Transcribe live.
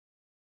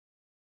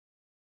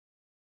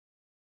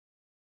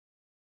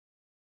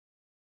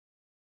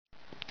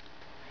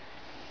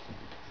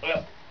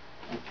Well,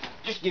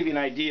 just to give you an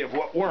idea of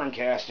what worm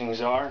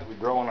castings are. We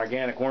grow an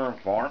organic worm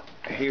farm.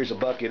 Here's a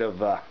bucket of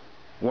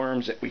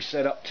worms that we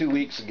set up 2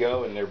 weeks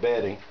ago in their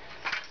bedding.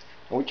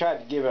 And we tried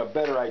to give a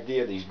better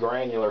idea of these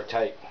granular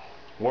type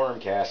worm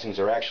castings.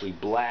 Are actually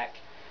black,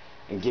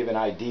 and give an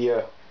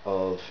idea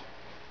of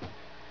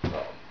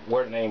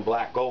where the name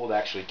black gold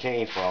actually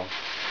came from.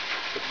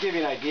 But to give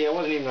you an idea, I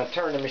wasn't even going to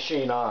turn the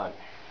machine on.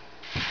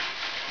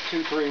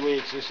 2-3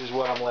 weeks, this is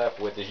what I'm left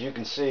with. As you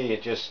can see,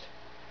 it just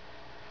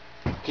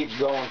keeps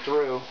going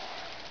through.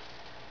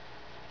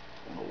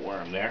 A little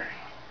worm there.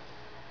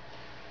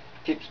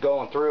 Keeps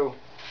going through.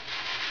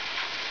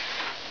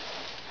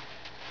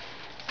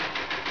 You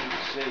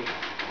can see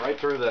right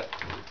through the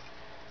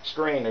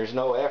screen. There's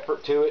no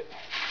effort to it.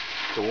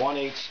 It's a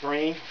 1/8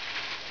 screen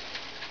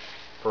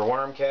for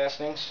worm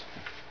castings.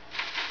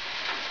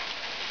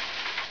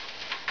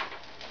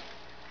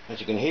 As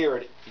you can hear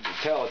it, you can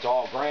tell it's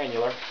all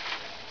granular.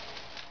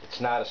 It's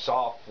not a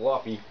soft,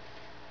 fluffy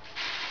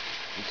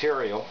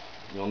material.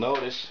 You'll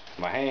notice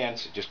my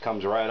hands, it just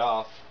comes right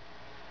off.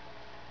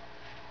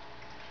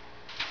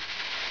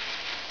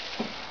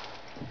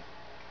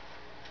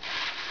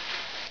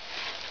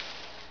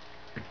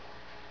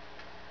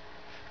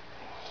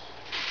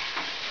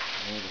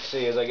 And you can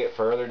see as I get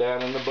further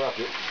down in the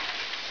bucket,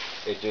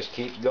 it just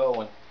keeps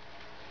going.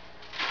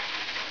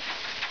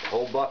 The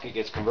whole bucket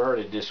gets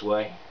converted this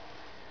way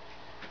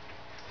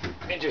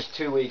in just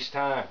 2 weeks'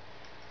 time.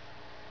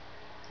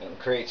 And it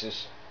creates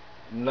this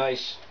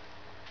nice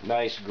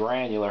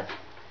granular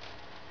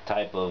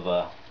type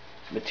of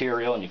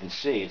material, and you can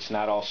see it's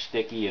not all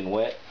sticky and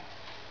wet.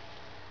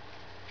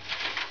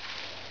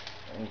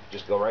 And you can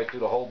just go right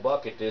through the whole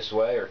bucket this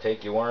way, or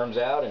take your worms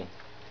out and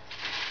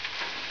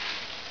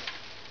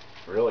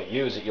really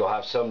use it. You'll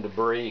have some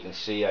debris. You can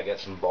see I got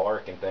some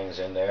bark and things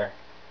in there,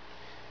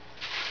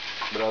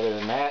 but other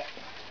than that,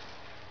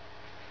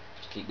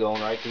 just keep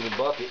going right through the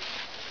bucket.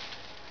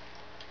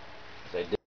 As I did.